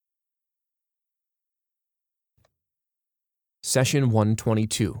Session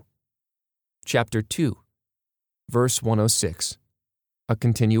 122, Chapter 2, Verse 106, a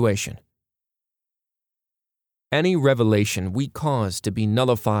continuation. Any revelation we cause to be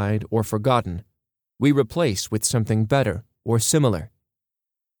nullified or forgotten, we replace with something better or similar.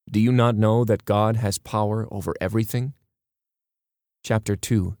 Do you not know that God has power over everything? Chapter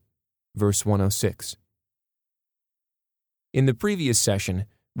 2, Verse 106. In the previous session,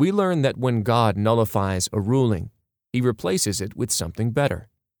 we learned that when God nullifies a ruling, He replaces it with something better.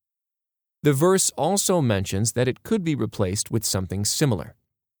 The verse also mentions that it could be replaced with something similar.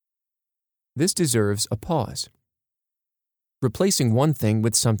 This deserves a pause. Replacing one thing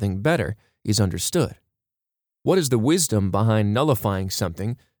with something better is understood. What is the wisdom behind nullifying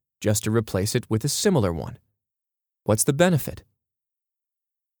something just to replace it with a similar one? What's the benefit?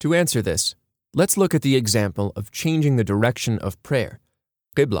 To answer this, let's look at the example of changing the direction of prayer,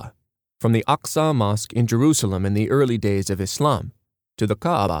 Qibla, from the Aqsa Mosque in Jerusalem in the early days of Islam to the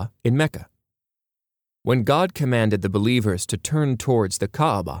Kaaba in Mecca. When God commanded the believers to turn towards the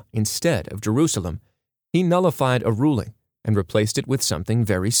Kaaba instead of Jerusalem, He nullified a ruling and replaced it with something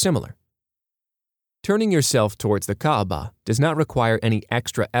very similar. Turning yourself towards the Kaaba does not require any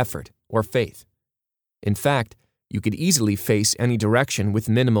extra effort or faith. In fact, you could easily face any direction with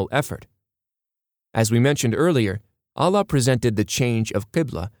minimal effort. As we mentioned earlier, Allah presented the change of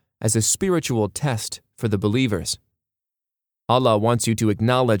Qibla as a spiritual test for the believers. Allah wants you to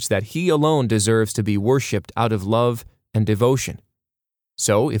acknowledge that He alone deserves to be worshipped out of love and devotion.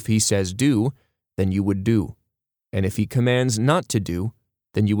 So if He says do, then you would do. And if He commands not to do,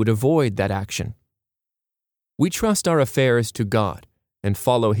 then you would avoid that action. We trust our affairs to God and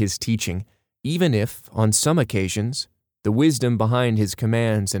follow His teaching, even if, on some occasions, the wisdom behind His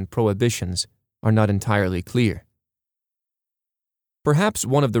commands and prohibitions are not entirely clear. Perhaps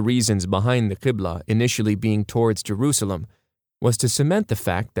one of the reasons behind the Qibla initially being towards Jerusalem was to cement the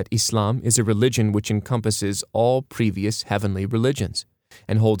fact that Islam is a religion which encompasses all previous heavenly religions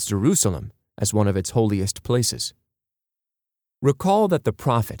and holds Jerusalem as one of its holiest places. Recall that the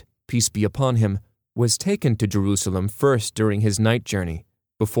Prophet, peace be upon him, was taken to Jerusalem first during his night journey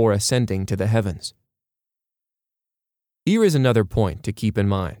before ascending to the heavens. Here is another point to keep in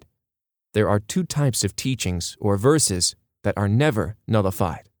mind. There are two types of teachings or verses that are never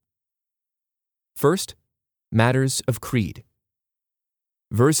nullified. First, matters of creed.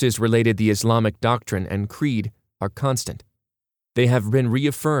 Verses related to the Islamic doctrine and creed are constant. They have been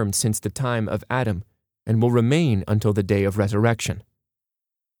reaffirmed since the time of Adam and will remain until the day of resurrection.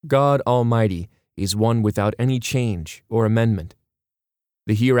 God Almighty is one without any change or amendment.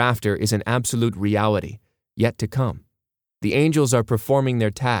 The hereafter is an absolute reality, yet to come. The angels are performing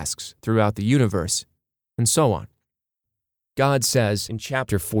their tasks throughout the universe, and so on. God says in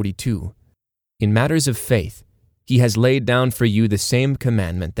chapter 42, "In matters of faith, He has laid down for you the same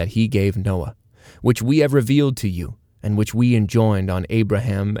commandment that He gave Noah, which we have revealed to you, and which we enjoined on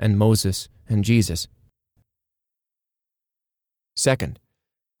Abraham and Moses and Jesus." Second,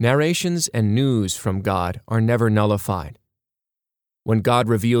 narrations and news from God are never nullified. When God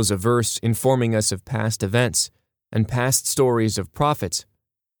reveals a verse informing us of past events and past stories of prophets,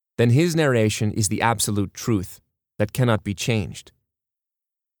 then His narration is the absolute truth that cannot be changed.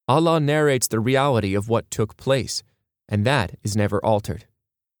 Allah narrates the reality of what took place, and that is never altered.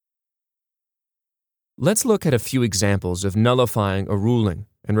 Let's look at a few examples of nullifying a ruling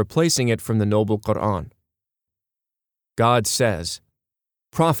and replacing it from the noble Quran. God says,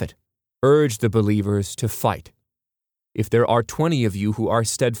 "Prophet, urge the believers to fight. If there are 20 of you who are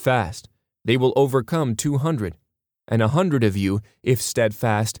steadfast, they will overcome 200, and 100 of you, if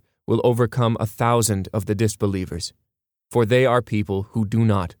steadfast, will overcome 1,000 of the disbelievers, for they are people who do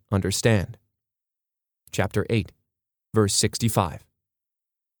not understand." Chapter 8, verse 65.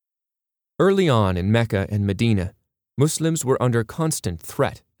 Early on in Mecca and Medina, Muslims were under constant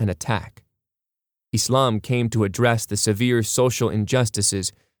threat and attack. Islam came to address the severe social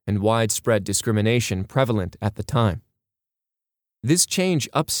injustices and widespread discrimination prevalent at the time. This change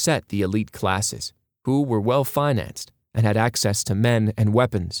upset the elite classes, who were well-financed and had access to men and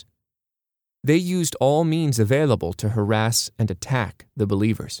weapons. They used all means available to harass and attack the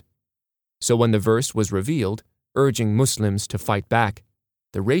believers. So when the verse was revealed, urging Muslims to fight back,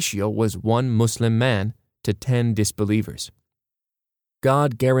 the ratio was 1 Muslim man to 10 disbelievers.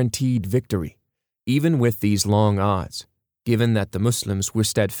 God guaranteed victory, even with these long odds, given that the Muslims were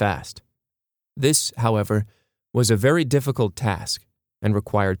steadfast. This, however, was a very difficult task and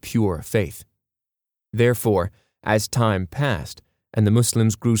required pure faith. Therefore, as time passed and the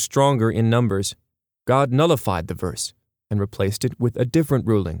Muslims grew stronger in numbers, God nullified the verse and replaced it with a different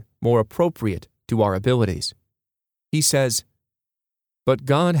ruling, more appropriate to our abilities. He says, But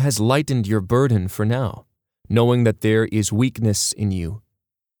God has lightened your burden for now, knowing that there is weakness in you.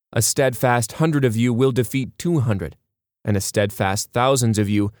 A steadfast 100 of you will defeat 200, and a steadfast thousands of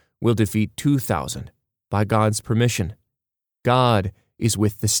you will defeat 2,000, by God's permission. God is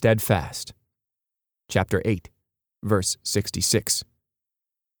with the steadfast. Chapter 8, verse 66.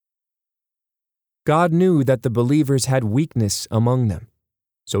 God knew that the believers had weakness among them,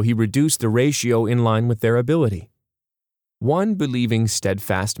 so he reduced the ratio in line with their ability. One believing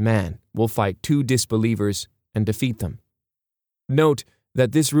steadfast man will fight 2 disbelievers and defeat them. Note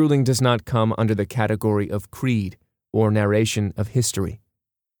that this ruling does not come under the category of creed or narration of history.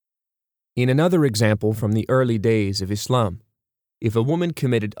 In another example from the early days of Islam, if a woman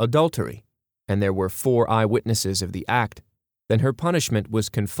committed adultery and there were 4 eyewitnesses of the act, then her punishment was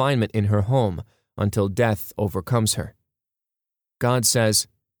confinement in her home until death overcomes her. God says,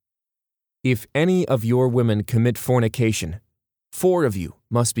 "If any of your women commit fornication, 4 of you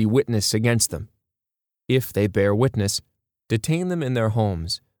must be witness against them. If they bear witness, detain them in their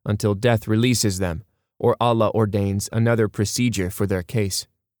homes until death releases them, or Allah ordains another procedure for their case."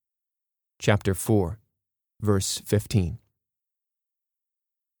 Chapter 4, verse 15.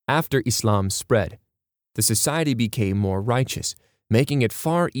 After Islam spread, the society became more righteous, making it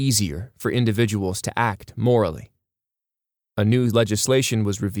far easier for individuals to act morally. A new legislation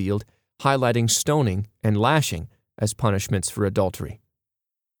was revealed highlighting stoning and lashing as punishments for adultery.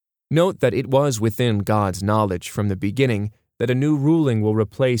 Note that it was within God's knowledge from the beginning that a new ruling will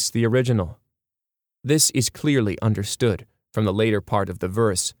replace the original. This is clearly understood from the later part of the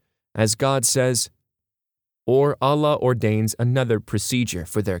verse, as God says, "Or Allah ordains another procedure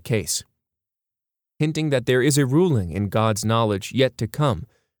for their case," hinting that there is a ruling in God's knowledge yet to come,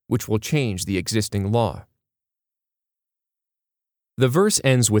 which will change the existing law. The verse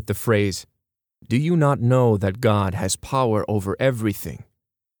ends with the phrase, "Do you not know that God has power over everything?"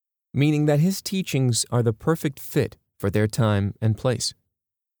 meaning that his teachings are the perfect fit for their time and place.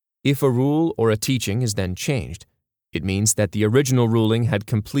 If a rule or a teaching is then changed, it means that the original ruling had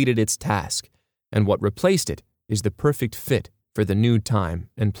completed its task, and what replaced it is the perfect fit for the new time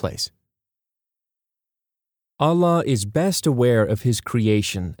and place. Allah is best aware of his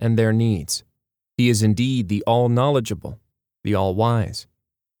creation and their needs. He is indeed the all-knowledgeable, the all-wise.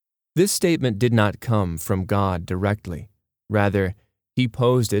 This statement did not come from God directly. Rather, he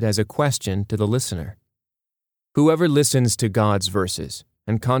posed it as a question to the listener. Whoever listens to God's verses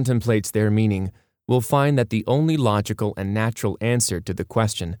and contemplates their meaning will find that the only logical and natural answer to the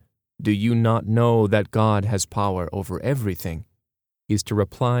question, "Do you not know that God has power over everything?" is to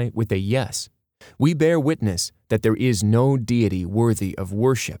reply with a yes. We bear witness that there is no deity worthy of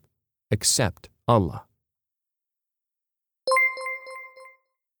worship except Allah.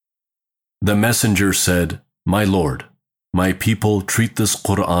 The messenger said, "My Lord, my people treat this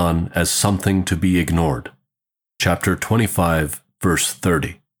Quran as something to be ignored." Chapter 25, verse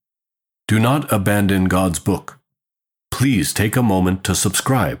 30. Do not abandon God's book. Please take a moment to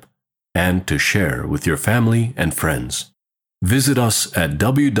subscribe and to share with your family and friends. Visit us at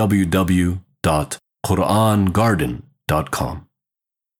www.qurangarden.com.